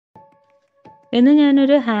ഇന്ന്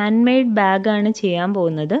ഞാനൊരു hand made ബാഗാണ് ചെയ്യാൻ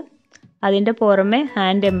പോകുന്നത്. അതിൻ്റെ പുറമെ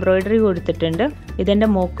ഹാൻഡ് എംബ്രോയിഡറി കൊടുത്തിട്ടുണ്ട്. ഇതെൻ്റെ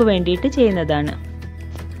മോക്ക് വേണ്ടിയിട്ട് ചെയ്യുന്നതാണ്.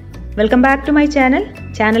 Welcome back to my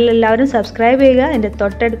channel എല്ലാവരും സബ്സ്ക്രൈബ് ചെയ്യുക. എൻ്റെ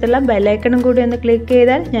തൊട്ടടുത്തുള്ള ബെല്ലൈക്കണും കൂടി ഒന്ന് ക്ലിക്ക്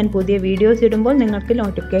ചെയ്താൽ ഞാൻ പുതിയ വീഡിയോസ് ഇടുമ്പോൾ നിങ്ങൾക്ക്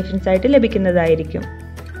നോട്ടിഫിക്കേഷൻസ് ആയിട്ട് ലഭിക്കുന്നതായിരിക്കും.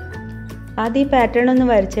 ആദ്യം ഈ പാറ്റേൺ ഒന്ന്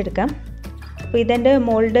വരച്ചെടുക്കാം. അപ്പോൾ ഇതെൻ്റെ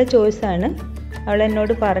മോളുടെ ചോയ്സാണ്. അവൾ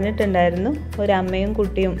എന്നോട് പറഞ്ഞിട്ടുണ്ടായിരുന്നു ഒരു അമ്മയും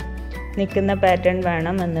കുട്ടിയും നിൽക്കുന്ന പാറ്റേൺ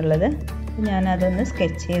വേണം എന്നുള്ളത്. ഞാനതൊന്ന്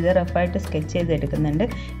സ്കെച്ച് ചെയ്ത് റഫായിട്ട് സ്കെച്ച് ചെയ്തെടുക്കുന്നുണ്ട്.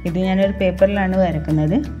 ഇത് ഞാനൊരു പേപ്പറിലാണ്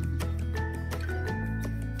വരക്കുന്നത്.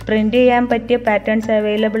 പ്രിൻ്റ് ചെയ്യാൻ പറ്റിയ പാറ്റേൺസ്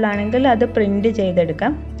അവൈലബിൾ ആണെങ്കിൽ അത് പ്രിൻ്റ്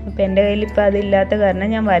ചെയ്തെടുക്കാം. അപ്പോൾ എൻ്റെ കയ്യിൽ ഇപ്പോൾ അതില്ലാത്ത കാരണം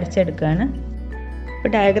ഞാൻ വരച്ചെടുക്കുകയാണ്.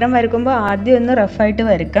 അപ്പോൾ ഡയഗ്രാം വരയ്ക്കുമ്പോൾ ആദ്യം ഒന്ന് റഫായിട്ട്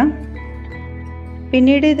വരയ്ക്കാം.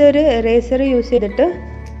 പിന്നീട് ഇതൊരു എറേസർ യൂസ് ചെയ്തിട്ട്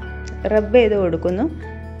റബ്ബ് ചെയ്ത് കൊടുക്കുന്നു.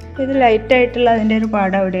 ഇത് ലൈറ്റായിട്ടുള്ള അതിൻ്റെ ഒരു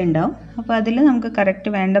പാടം അവിടെ ഉണ്ടാവും. അപ്പോൾ അതിൽ നമുക്ക് കറക്റ്റ്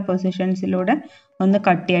വേണ്ട പൊസിഷൻസിലൂടെ ഒന്ന്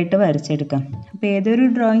കട്ടിയായിട്ട് വരച്ചെടുക്കാം. അപ്പോൾ ഏതൊരു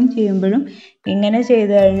ഡ്രോയിങ് ചെയ്യുമ്പോഴും ഇങ്ങനെ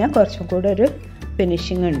ചെയ്ത് കഴിഞ്ഞാൽ കുറച്ചും കൂടെ ഒരു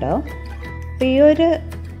ഫിനിഷിങ് ഉണ്ടാവും. അപ്പോൾ ഈ ഒരു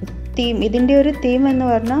ഇതിൻ്റെ ഒരു തീം എന്ന്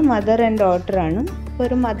പറഞ്ഞാൽ മദർ ആൻഡ് ഡോട്ടറാണ്.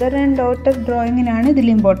 ഒരു മദർ ആൻഡ് ഡോട്ടർ ഡ്രോയിങ്ങിനാണ് ഇതിൽ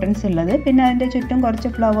ഇമ്പോർട്ടൻസ് ഉള്ളത്. പിന്നെ അതിൻ്റെ ചുറ്റും കുറച്ച്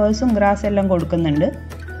ഫ്ലവേഴ്സും ഗ്രാസ് എല്ലാം കൊടുക്കുന്നുണ്ട്.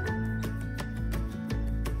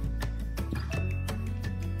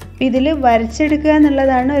 ഇതിൽ വരച്ചെടുക്കുക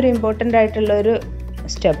എന്നുള്ളതാണ് ഒരു ഇമ്പോർട്ടൻ്റ് ആയിട്ടുള്ള ഒരു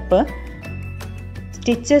സ്റ്റെപ്പ്.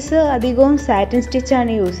 സ്റ്റിച്ചസ് അധികവും സാറ്റിൻ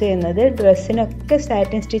സ്റ്റിച്ചാണ് യൂസ് ചെയ്യുന്നത്. ഡ്രസ്സിനൊക്കെ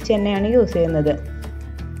സാറ്റിൻ സ്റ്റിച്ച് തന്നെയാണ് യൂസ് ചെയ്യുന്നത്.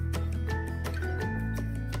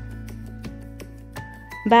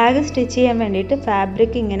 ബാഗ് സ്റ്റിച്ച് ചെയ്യാൻ വേണ്ടിയിട്ട്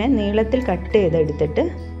ഫാബ്രിക് ഇങ്ങനെ നീളത്തിൽ കട്ട് ചെയ്തെടുത്തിട്ട്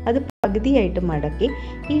അത് പകുതിയായിട്ട് മടക്കി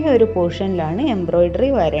ഈ ഒരു പോർഷനിലാണ്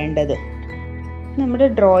എംബ്രോയിഡറി വരേണ്ടത്. നമ്മുടെ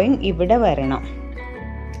ഡ്രോയിങ് ഇവിടെ വരണം.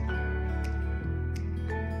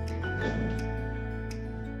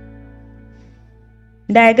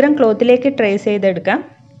 ഡയഗ്രാം ക്ലോത്തിലേക്ക് ട്രേസ് ചെയ്തെടുക്കാം.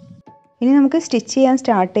 ഇനി നമുക്ക് സ്റ്റിച്ച് ചെയ്യാൻ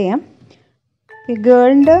സ്റ്റാർട്ട് ചെയ്യാം. ഈ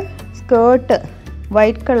ഗേളിൻ്റെ സ്കേർട്ട്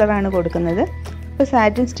വൈറ്റ് കളറാണ് കൊടുക്കുന്നത്. ഇപ്പോൾ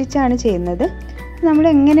സാറ്റിൻ സ്റ്റിച്ചാണ് ചെയ്യുന്നത്. നമ്മൾ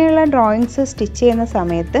എങ്ങനെയുള്ള ഡ്രോയിങ്സ് സ്റ്റിച്ച് ചെയ്യുന്ന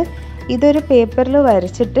സമയത്ത് ഇതൊരു പേപ്പറിൽ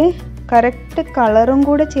വരച്ചിട്ട് കറക്റ്റ് കളറും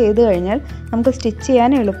കൂടെ ചെയ്ത് കഴിഞ്ഞാൽ നമുക്ക് സ്റ്റിച്ച്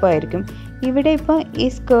ചെയ്യാൻ എളുപ്പമായിരിക്കും. ഇവിടെ ഇപ്പോൾ ഈ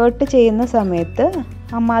സ്കേർട്ട് ചെയ്യുന്ന സമയത്ത്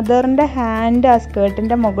ആ മദറിൻ്റെ ഹാൻഡ് ആ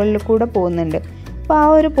സ്കേർട്ടിൻ്റെ മുകളിൽ കൂടെ പോകുന്നുണ്ട്. അപ്പോൾ ആ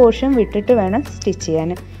ഒരു പോർഷൻ വിട്ടിട്ട് വേണം സ്റ്റിച്ച് ചെയ്യാൻ.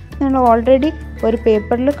 നമ്മൾ ഓൾറെഡി ഒരു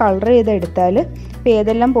പേപ്പറിൽ കളർ ചെയ്തെടുത്താൽ ഇപ്പോൾ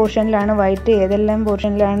ഏതെല്ലാം പോർഷനിലാണ് വൈറ്റ്, ഏതെല്ലാം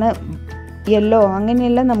പോർഷനിലാണ് യെല്ലോ,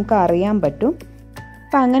 അങ്ങനെയെല്ലാം നമുക്ക് അറിയാൻ പറ്റും.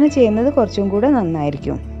 അപ്പോൾ അങ്ങനെ ചെയ്യുന്നത് കുറച്ചും കൂടെ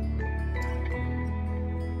നന്നായിരിക്കും.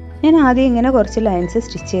 ഞാൻ ആദ്യം ഇങ്ങനെ കുറച്ച് ലൈൻസ്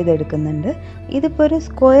സ്റ്റിച്ച് ചെയ്തെടുക്കുന്നുണ്ട്. ഇതിപ്പോൾ ഒരു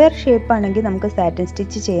സ്ക്വയർ ഷേപ്പ് ആണെങ്കിൽ നമുക്ക് സാറ്റിൻ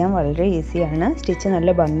സ്റ്റിച്ച് ചെയ്യാൻ വളരെ ഈസിയാണ്. സ്റ്റിച്ച്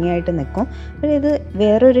നല്ല ഭംഗിയായിട്ട് നിൽക്കും. അപ്പോൾ ഇത്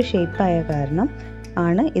വേറൊരു ഷേപ്പായ കാരണം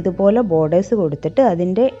ആണ് ഇതുപോലെ ബോർഡേഴ്സ് കൊടുത്തിട്ട്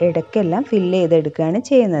അതിൻ്റെ ഇടയ്ക്കെല്ലാം ഫില്ല് ചെയ്തെടുക്കുകയാണ്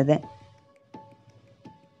ചെയ്യുന്നത്.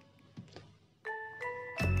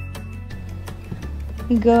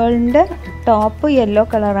 ഗേളിൻ്റെ ടോപ്പ് യെല്ലോ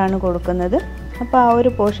കളറാണ് കൊടുക്കുന്നത്. അപ്പോൾ ആ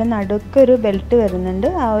ഒരു പോർഷൻ നടുക്കൊരു ബെൽറ്റ് വരുന്നുണ്ട്.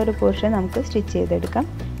 ആ ഒരു പോർഷൻ നമുക്ക് സ്റ്റിച്ച് ചെയ്തെടുക്കാം.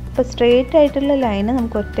 അപ്പോൾ സ്ട്രെയിറ്റ് ആയിട്ടുള്ള ലൈന്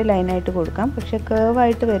നമുക്ക് ഒറ്റ ലൈനായിട്ട് കൊടുക്കാം. പക്ഷെ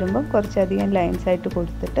കേർവായിട്ട് വരുമ്പോൾ കുറച്ചധികം ലൈൻസ് ആയിട്ട്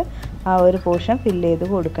കൊടുത്തിട്ട് ആ ഒരു പോർഷൻ ഫില്ല് ചെയ്ത്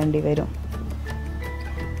കൊടുക്കേണ്ടി വരും.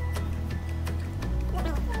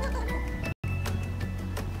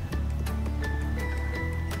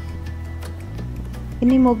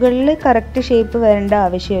 ഇനി മുകളിൽ കറക്റ്റ് ഷേപ്പ് വരേണ്ട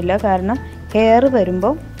ആവശ്യമില്ല. കാരണം ഹെയർ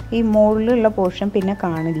വരുമ്പോൾ ഈ മുകളിലുള്ള പോർഷൻ പിന്നെ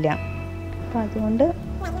കാണില്ല. അപ്പം അതുകൊണ്ട്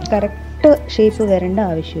കറക്റ്റ് ഷേപ്പ് വരേണ്ട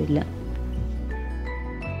ആവശ്യമില്ല.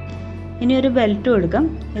 ഇനി ഒരു ബെൽറ്റ് കൊടുക്കാം.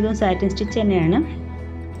 ഇതും സാറ്റിൻ സ്റ്റിച്ച് തന്നെയാണ്.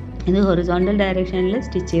 ഇത് ഹൊറിസോണ്ടൽ ഡയറക്ഷനിൽ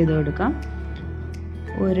സ്റ്റിച്ച് ചെയ്ത് കൊടുക്കാം.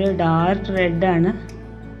 ഒരു ഡാർക്ക് റെഡാണ്,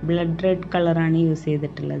 ബ്ലഡ് റെഡ് കളറാണ് യൂസ്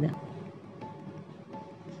ചെയ്തിട്ടുള്ളത്.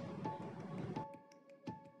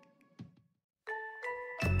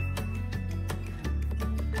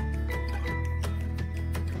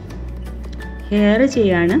 ഹെയർ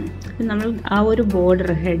ചെയ്യാണ്. നമ്മൾ ആ ഒരു ബോർഡർ,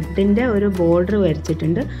 ഹെഡിൻ്റെ ഒരു ബോർഡർ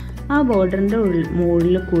വരച്ചിട്ടുണ്ട്. ആ ബോർഡറിൻ്റെ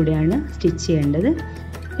മുകളിൽ കൂടെയാണ് സ്റ്റിച്ച് ചെയ്യേണ്ടത്.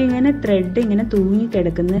 ഇങ്ങനെ ത്രെഡ് ഇങ്ങനെ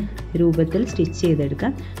തൂങ്ങിക്കിടക്കുന്ന രൂപത്തിൽ സ്റ്റിച്ച്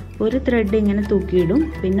ചെയ്തെടുക്കാം. ഒരു ത്രെഡ് ഇങ്ങനെ തൂക്കിയിടും.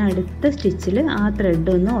 പിന്നെ അടുത്ത സ്റ്റിച്ചിൽ ആ ത്രെഡ്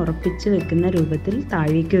ഒന്ന് ഉറപ്പിച്ച് വെക്കുന്ന രൂപത്തിൽ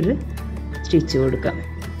താഴേക്കൊരു സ്റ്റിച്ച് കൊടുക്കാം.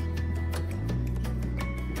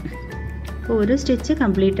 അപ്പോൾ ഒരു സ്റ്റിച്ച്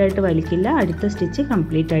കംപ്ലീറ്റ് ആയിട്ട് വലിക്കില്ല, അടുത്ത സ്റ്റിച്ച്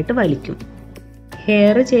കംപ്ലീറ്റ് ആയിട്ട് വലിക്കും.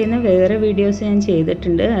 ഹെയർ ചെയ്യുന്ന വേറെ വീഡിയോസ് ഞാൻ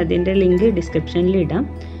ചെയ്തിട്ടുണ്ട്. അതിൻ്റെ ലിങ്ക് ഡിസ്ക്രിപ്ഷനിൽ ഇടാം.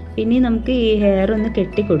 പിന്നെ നമുക്ക് ഈ ഹെയർ ഒന്ന്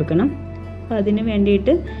കെട്ടിക്കൊടുക്കണം. അപ്പോൾ അതിന്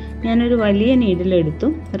വേണ്ടിയിട്ട് ഞാനൊരു വലിയ നീഡിലെടുത്തു.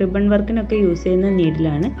 റിബൺ വർക്കിനൊക്കെ യൂസ് ചെയ്യുന്ന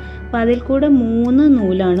നീഡിലാണ്. അപ്പോൾ അതിൽ കൂടെ 3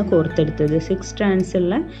 നൂലാണ് കോർത്തെടുത്തത്. 6 സ്ട്രാൻഡ്സ്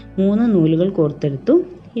ഉള്ള 3 നൂലുകൾ കോർത്തെടുത്തു.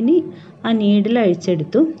 ഇനി ആ നീഡിൽ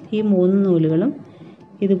അഴിച്ചെടുത്തു. ഈ 3 നൂലുകളും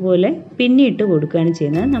ഇതുപോലെ പിന്നിയിട്ട് കൊടുക്കുകയാണ്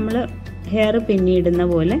ചെയ്യുന്നത്. നമ്മൾ ഹെയർ പിന്നിയിടുന്ന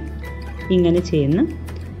പോലെ ഇങ്ങനെ ചെയ്യുന്നു.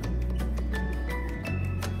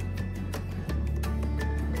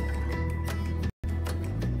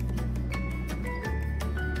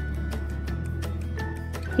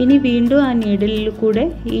 ഇനി വീണ്ടും ആ നീഡിലിൽ കൂടെ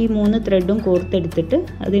ഈ 3 ത്രെഡും കോർത്തെടുത്തിട്ട്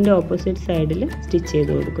അതിൻ്റെ ഓപ്പോസിറ്റ് സൈഡിൽ സ്റ്റിച്ച്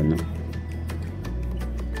ചെയ്ത് കൊടുക്കുന്നു.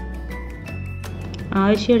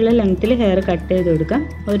 ആവശ്യമുള്ള ലെങ്ത്തിൽ ഹെയർ കട്ട് ചെയ്ത് കൊടുക്കാം.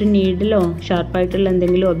 ഒരു നീഡിലോ ഷാർപ്പായിട്ടുള്ള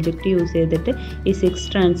എന്തെങ്കിലും ഒബ്ജക്റ്റ് യൂസ് ചെയ്തിട്ട് ഈ 6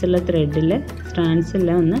 സ്ട്രാൻഡ്സ് ഉള്ള ത്രെഡിലെ സ്ട്രാൻഡ്സ്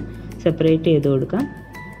എല്ലാം ഒന്ന് സെപ്പറേറ്റ് ചെയ്ത് കൊടുക്കാം.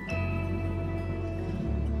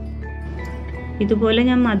 ഇതുപോലെ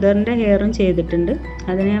ഞാൻ മദറിൻ്റെ ഹെയറും ചെയ്തിട്ടുണ്ട്.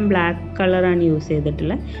 അതിന് ഞാൻ ബ്ലാക്ക് കളറാണ് യൂസ്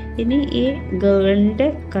ചെയ്തിട്ടുള്ളത്. ഇനി ഈ ഗേളിൻ്റെ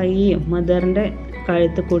കൈയും മദറിൻ്റെ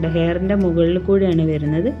കഴുത്ത് കൂടെ ഹെയറിൻ്റെ മുകളിൽ കൂടെയാണ്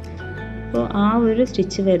വരുന്നത്. അപ്പോൾ ആ ഒരു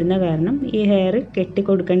സ്റ്റിച്ച് വരുന്ന കാരണം ഈ ഹെയർ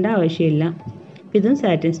കെട്ടിക്കൊടുക്കേണ്ട ആവശ്യമില്ല. ഇതും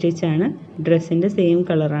സാറ്റിൻ സ്റ്റിച്ചാണ്. ഡ്രസ്സിൻ്റെ സെയിം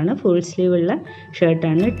കളറാണ്. ഫുൾ സ്ലീവ് ഉള്ള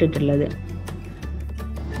ഷർട്ടാണ് ഇട്ടിട്ടുള്ളത്.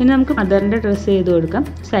 ഇനി നമുക്ക് മദറിൻ്റെ ഡ്രസ്സ് ചെയ്ത് കൊടുക്കാം.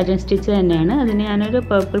 സാറ്റിൻ സ്റ്റിച്ച് തന്നെയാണ്. അതിന് ഞാനൊരു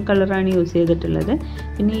പർപ്പിൾ കളറാണ് യൂസ് ചെയ്തിട്ടുള്ളത്.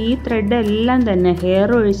 പിന്നെ ഈ ത്രെഡ് എല്ലാം തന്നെ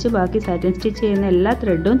ഹെയർ ഒഴിച്ച് ബാക്കി സാറ്റിൻ സ്റ്റിച്ച് ചെയ്യുന്ന എല്ലാ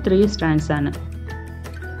ത്രെഡും 3 സ്ട്രാൻഡ്സ് ആണ്.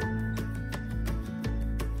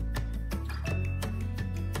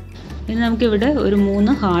 ഇനി നമുക്കിവിടെ ഒരു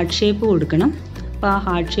 3 ഹാർട്ട് ഷേപ്പ് കൊടുക്കണം. അപ്പോൾ ആ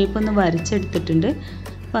ഹാർട്ട് ഷേപ്പ് ഒന്ന് വരച്ചെടുത്തിട്ടുണ്ട്.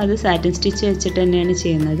 അപ്പോൾ അത് സാറ്റിൻ സ്റ്റിച്ച് വെച്ചിട്ട് തന്നെയാണ്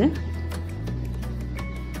ചെയ്യുന്നത്.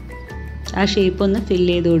 ആ ഷേപ്പ് ഒന്ന്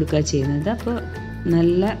ഫില്ല് ചെയ്ത് കൊടുക്കുക ചെയ്യുന്നത്. അപ്പോൾ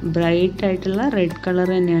നല്ല ബ്രൈറ്റ് ആയിട്ടുള്ള റെഡ് കളർ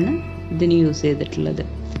തന്നെയാണ് ഇതിന് യൂസ് ചെയ്തിട്ടുള്ളത്.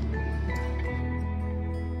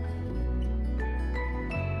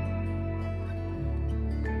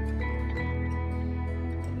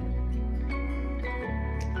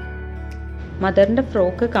 മദറിൻ്റെ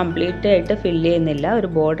ഫ്രോക്ക് കംപ്ലീറ്റ് ആയിട്ട് ഫില്ല് ചെയ്യുന്നില്ല. ഒരു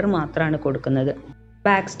ബോർഡർ മാത്രമാണ് കൊടുക്കുന്നത്.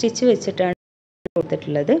 ബാക്ക് സ്റ്റിച്ച് വെച്ചിട്ടാണ്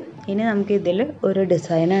കൊടുത്തിട്ടുള്ളത്. ഇനി നമുക്ക് ഇതിൽ ഒരു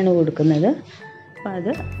ഡിസൈനാണ് കൊടുക്കുന്നത്. അപ്പോൾ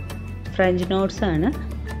അത് ഫ്രഞ്ച് നോട്ട്സ് ആണ്.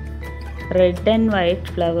 റെഡ് ആൻഡ്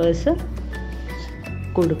വൈറ്റ് ഫ്ലവേഴ്സ്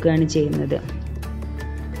കൊടുക്കുകയാണ് ചെയ്യുന്നത്.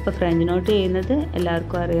 അപ്പോൾ ഫ്രഞ്ച് നോട്ട് ചെയ്യുന്നത്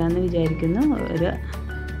എല്ലാവർക്കും അറിയാമെന്ന് വിചാരിക്കുന്നു. ഒരു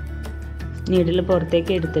നീഡിൽ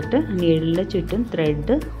പുറത്തേക്ക് എടുത്തിട്ട് നീഡിലിൻ്റെ ചുറ്റും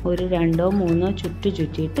ത്രെഡ് ഒരു 2ഓ 3ഓ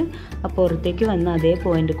ചുറ്റിയിട്ട് ആ പുറത്തേക്ക് വന്ന അതേ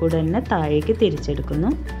പോയിന്റ് കൂടെ തന്നെ താഴേക്ക്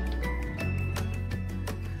തിരിച്ചെടുക്കുന്നു.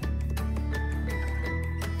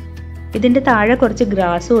 ഇതിൻ്റെ താഴെ കുറച്ച്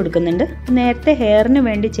ഗ്രാസ് കൊടുക്കുന്നുണ്ട്. നേരത്തെ ഹെയറിന്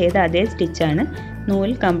വേണ്ടി ചെയ്ത അതേ സ്റ്റിച്ചാണ്. നൂൽ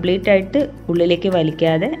കംപ്ലീറ്റ് ആയിട്ട് ഉള്ളിലേക്ക്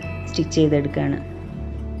വലിക്കാതെ സ്റ്റിച്ച് ചെയ്തെടുക്കുകയാണ്.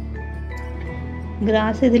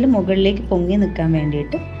 ഗ്രാസ് ഇതിൽ മുകളിലേക്ക് പൊങ്ങി നിൽക്കാൻ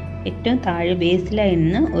വേണ്ടിയിട്ട് ഏറ്റവും താഴെ ബേസ്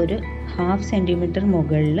ലൈനിന്ന് ഒരു 1/2 സെൻറ്റിമീറ്റർ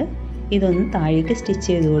മുകളിൽ ഇതൊന്ന് താഴേക്ക് സ്റ്റിച്ച്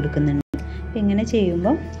ചെയ്ത് കൊടുക്കുന്നുണ്ട്. ഇങ്ങനെ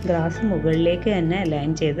ചെയ്യുമ്പോൾ ഗ്രാസ് മുകളിലേക്ക് തന്നെ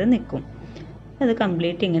അലൈൻ ചെയ്ത് നിൽക്കും. അത്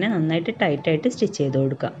കംപ്ലീറ്റ് ഇങ്ങനെ നന്നായിട്ട് ടൈറ്റായിട്ട് സ്റ്റിച്ച് ചെയ്ത്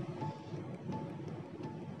കൊടുക്കാം.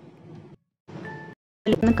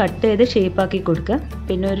 ഒന്ന് കട്ട് ചെയ്ത് ഷേപ്പാക്കി കൊടുക്കുക.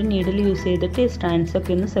 പിന്നെ ഒരു നീഡിൽ യൂസ് ചെയ്തിട്ട് ഈ സ്ട്രാൻഡ്സ്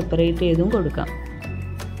ഒക്കെ ഒന്ന് സെപ്പറേറ്റ് ചെയ്തും കൊടുക്കാം.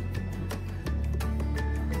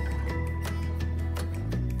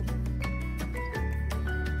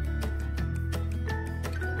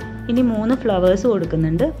 ഇനി 3 ഫ്ലവേഴ്സ്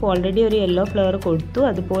കൊടുക്കുന്നുണ്ട്. ഓൾറെഡി ഒരു യെല്ലോ ഫ്ലവർ കൊടുത്തു.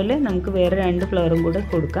 അതുപോലെ നമുക്ക് വേറെ 2 ഫ്ലവറും കൂടെ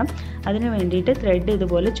കൊടുക്കാം. അതിന് വേണ്ടിയിട്ട് ത്രെഡ്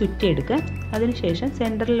ഇതുപോലെ ചുറ്റിയെടുക്കുക. അതിനുശേഷം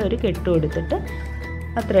സെൻറ്ററിൽ ഒരു കെട്ട് കൊടുത്തിട്ട്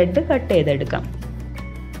ആ ത്രെഡ് കട്ട് ചെയ്തെടുക്കാം.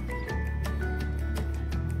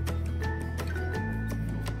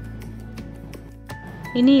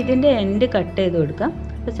 ഇനി ഇതിൻ്റെ എൻഡ് കട്ട് ചെയ്ത് കൊടുക്കാം.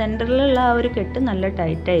 അപ്പോൾ സെൻറ്ററിലുള്ള ആ ഒരു കെട്ട് നല്ല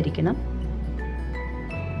ടൈറ്റായിരിക്കണം.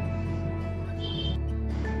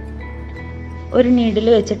 ഒരു നീഡിൽ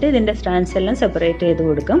വെച്ചിട്ട് ഇതിൻ്റെ സ്ട്രാൻഡ്സ് എല്ലാം സെപ്പറേറ്റ് ചെയ്ത്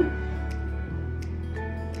കൊടുക്കാം.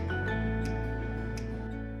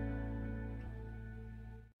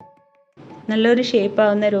 നല്ലൊരു ഷേപ്പ്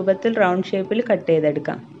ആവുന്ന രൂപത്തിൽ റൗണ്ട് ഷേപ്പിൽ കട്ട്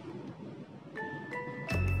ചെയ്തെടുക്കാം.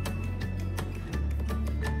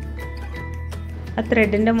 ആ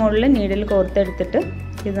ത്രെഡിൻ്റെ മുകളിൽ നീഡിൽ കോർത്തെടുത്തിട്ട്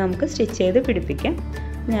ഇത് നമുക്ക് സ്റ്റിച്ച് ചെയ്ത് പിടിപ്പിക്കാം.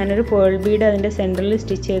 ഞാനൊരു പേൾ ബീഡ് അതിൻ്റെ സെൻറ്ററിൽ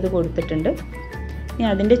സ്റ്റിച്ച് ചെയ്ത് കൊടുത്തിട്ടുണ്ട്. ഇനി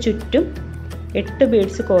അതിൻ്റെ ചുറ്റും 8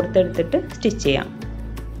 ബീഡ്സ് കോർത്തെടുത്തിട്ട് സ്റ്റിച്ച് ചെയ്യാം.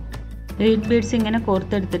 8 ബീഡ്സ് ഇങ്ങനെ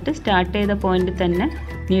കോർത്തെടുത്തിട്ട് സ്റ്റാർട്ട് ചെയ്ത പോയിന്റിൽ തന്നെ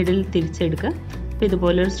നീഡിൽ തിരിച്ചെടുക്കുക. അപ്പോൾ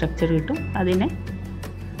ഇതുപോലൊരു സ്ട്രക്ചർ കിട്ടും. അതിനെ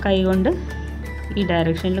കൈകൊണ്ട് ഈ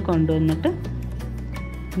ഡയറക്ഷനിൽ കൊണ്ടുവന്നിട്ട്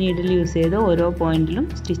നീഡിൽ യൂസ് ചെയ്ത് ഓരോ പോയിന്റിലും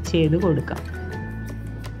സ്റ്റിച്ച് ചെയ്ത് കൊടുക്കാം.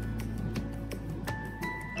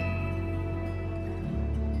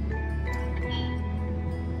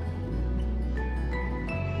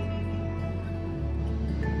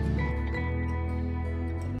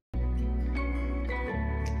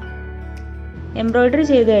 എംബ്രോയിഡറി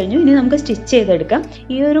ചെയ്ത് കഴിഞ്ഞു. ഇനി നമുക്ക് സ്റ്റിച്ച് ചെയ്തെടുക്കാം.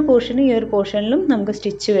 ഈ ഒരു പോർഷനിലും നമുക്ക്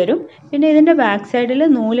സ്റ്റിച്ച് വരും. പിന്നെ ഇതിൻ്റെ ബാക്ക് സൈഡിൽ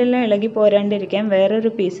നൂലെല്ലാം ഇളകി പോരാണ്ടിരിക്കാൻ വേറൊരു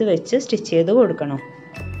പീസ് വെച്ച് സ്റ്റിച്ച് ചെയ്ത് കൊടുക്കണം.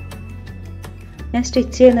 ഞാൻ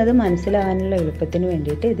സ്റ്റിച്ച് ചെയ്യുന്നത് മനസ്സിലാകാനുള്ള എളുപ്പത്തിന്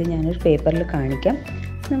വേണ്ടിയിട്ട് ഇത് ഞാനൊരു പേപ്പറിൽ കാണിക്കാം.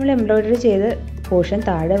 നമ്മൾ എംബ്രോയിഡറി ചെയ്ത പോർഷൻ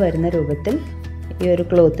താഴെ വരുന്ന രൂപത്തിൽ ഈ ഒരു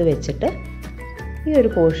ക്ലോത്ത് വെച്ചിട്ട് ഈ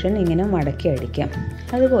ഒരു പോർഷൻ ഇങ്ങനെ മടക്കി അടിക്കാം.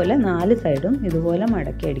 അതുപോലെ 4 സൈഡും ഇതുപോലെ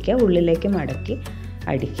മടക്കി അടിക്കുക. ഉള്ളിലേക്ക് മടക്കി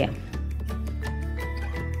അടിക്കാം.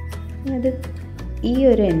 അത് ഈ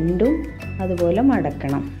ഒരു എൻഡും അതുപോലെ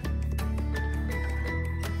മടക്കണം.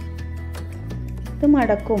 ഇത്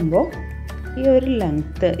മടക്കുമ്പോൾ ഈ ഒരു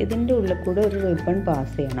ലെങ്ത്ത് ഇതിൻ്റെ ഉള്ളിൽ കൂടെ ഒരു റിബൺ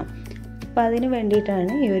പാസ് ചെയ്യണം. അപ്പോൾ അതിന്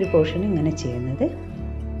വേണ്ടിയിട്ടാണ് ഈ ഒരു പോർഷൻ ഇങ്ങനെ ചെയ്യുന്നത്.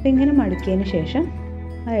 അപ്പോൾ ഇങ്ങനെ മടക്കിയതിന് ശേഷം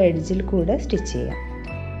ആ എഡ്ജിൽ കൂടെ സ്റ്റിച്ച് ചെയ്യാം.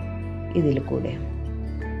 ഇതിൽ കൂടെ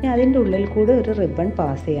അതിൻ്റെ ഉള്ളിൽ കൂടെ ഒരു റിബൺ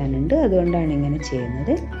പാസ് ചെയ്യാനുണ്ട്, അതുകൊണ്ടാണ് ഇങ്ങനെ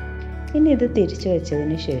ചെയ്യുന്നത്. ഇനി ഇത് തിരിച്ചു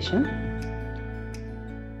വെച്ചതിന് ശേഷം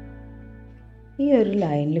ഈ ഒരു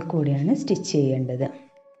ലൈനിൽ കൂടിയാണ് സ്റ്റിച്ച് ചെയ്യേണ്ടത്.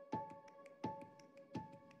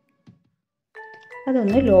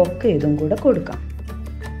 അതൊന്ന് ലോക്ക് ചെയ്തും കൂടെ കൊടുക്കാം.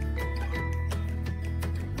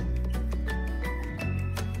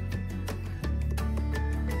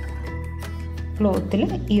 ക്ലോത്തിൽ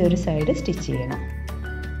ഈ ഒരു സൈഡ് സ്റ്റിച്ച് ചെയ്യണം.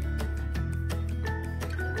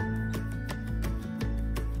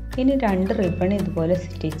 ഇനി 2 റിബൺ ഇതുപോലെ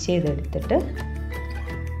സ്റ്റിച്ച് ചെയ്തെടുത്തിട്ട്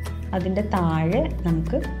അതിൻ്റെ താഴെ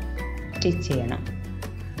നമുക്ക് സ്റ്റിച്ച് ചെയ്യണം.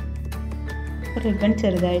 റിബൺ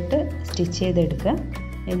ചെറുതായിട്ട് സ്റ്റിച്ച് ചെയ്തെടുക്കുക.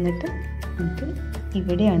 എന്നിട്ട് നമുക്ക്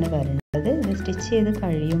ഇവിടെയാണ് വരേണ്ടത്. ഇത് സ്റ്റിച്ച് ചെയ്ത്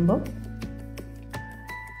കഴിയുമ്പോൾ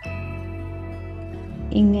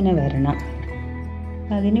ഇങ്ങനെ വരണം.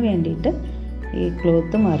 അതിന് വേണ്ടിയിട്ട് ഈ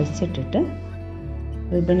ക്ലോത്ത് മറിച്ചിട്ടിട്ട്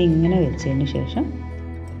റിബൺ ഇങ്ങനെ വെച്ചതിന് ശേഷം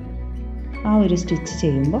ആ ഒരു സ്റ്റിച്ച്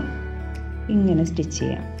ചെയ്യുമ്പോൾ ഇങ്ങനെ സ്റ്റിച്ച്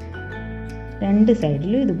ചെയ്യാം. 2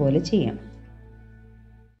 സൈഡിലും ഇതുപോലെ ചെയ്യാം.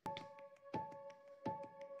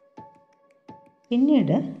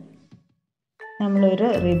 പിന്നീട് നമ്മളൊരു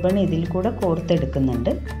റിബൺ ഇതിൽ കൂടെ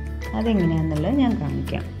കോർത്തെടുക്കുന്നുണ്ട്. അതെങ്ങനെയാണെന്നുള്ളത് ഞാൻ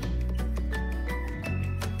കാണിക്കാം.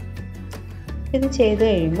 ഇത് ചെയ്ത്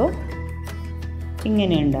കഴിയുമ്പോൾ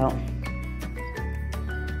ഇങ്ങനെ ഉണ്ടാവും.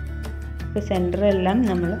 ഇപ്പോൾ സെൻറ്ററെല്ലാം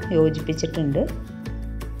നമ്മൾ യോജിപ്പിച്ചിട്ടുണ്ട്.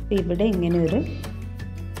 ഇവിടെ ഇങ്ങനെ ഒരു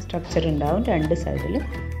സ്ട്രക്ചർ ഉണ്ടാവും 2 സൈഡിൽ.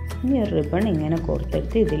 ഇനി ഒരു റിബൺ ഇങ്ങനെ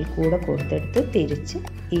കോർത്തെടുത്ത് ഇതിൽ കൂടെ കോർത്തെടുത്ത് തിരിച്ച്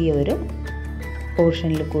ഈ ഒരു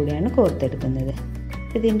പോർഷനിൽ കൂടെയാണ് കോർത്തെടുക്കുന്നത്.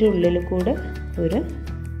 ഇതിൻ്റെ ഉള്ളിൽ കൂടെ ഒരു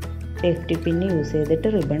സേഫ്റ്റി പിന്ന് യൂസ് ചെയ്തിട്ട്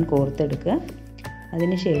റിബൺ കോർത്തെടുക്കുക.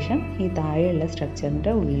 അതിനുശേഷം ഈ താഴെയുള്ള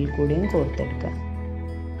സ്ട്രക്ചറിൻ്റെ ഉള്ളിൽ കൂടെയും കോർത്തെടുക്കുക.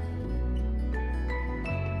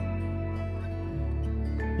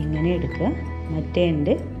 ഇങ്ങനെ എടുക്കുക. മറ്റേ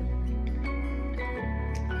എൻഡ്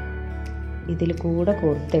ഇതിൽ കൂടെ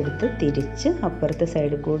കോർത്തെടുത്ത് തിരിച്ച് അപ്പുറത്തെ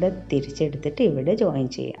സൈഡിൽ കൂടെ തിരിച്ചെടുത്തിട്ട് ഇവിടെ ജോയിൻ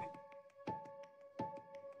ചെയ്യാം.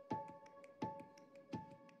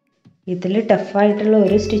 ഇതിൽ ടഫായിട്ടുള്ള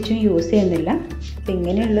ഒരു സ്റ്റിച്ചും യൂസ് ചെയ്യുന്നില്ല. അപ്പം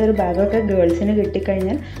ഇങ്ങനെയുള്ള ഒരു ബാഗൊക്കെ ഗേൾസിന്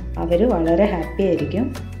കിട്ടിക്കഴിഞ്ഞാൽ അവർ വളരെ ഹാപ്പി ആയിരിക്കും.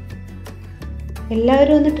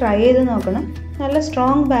 എല്ലാവരും ഒന്ന് ട്രൈ ചെയ്ത് നോക്കണം. നല്ല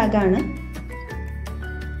സ്ട്രോങ് ബാഗാണ്.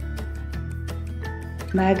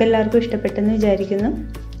 ബാഗ് എല്ലാവർക്കും ഇഷ്ടപ്പെട്ടെന്ന് വിചാരിക്കുന്നു.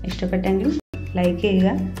 ഇഷ്ടപ്പെട്ടെങ്കിൽ ലൈക്ക് ചെയ്യുക.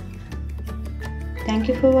 Thank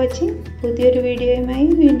you for watching. പുതിയൊരു വീഡിയോയുമായി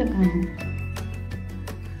വീണ്ടും കാണാം.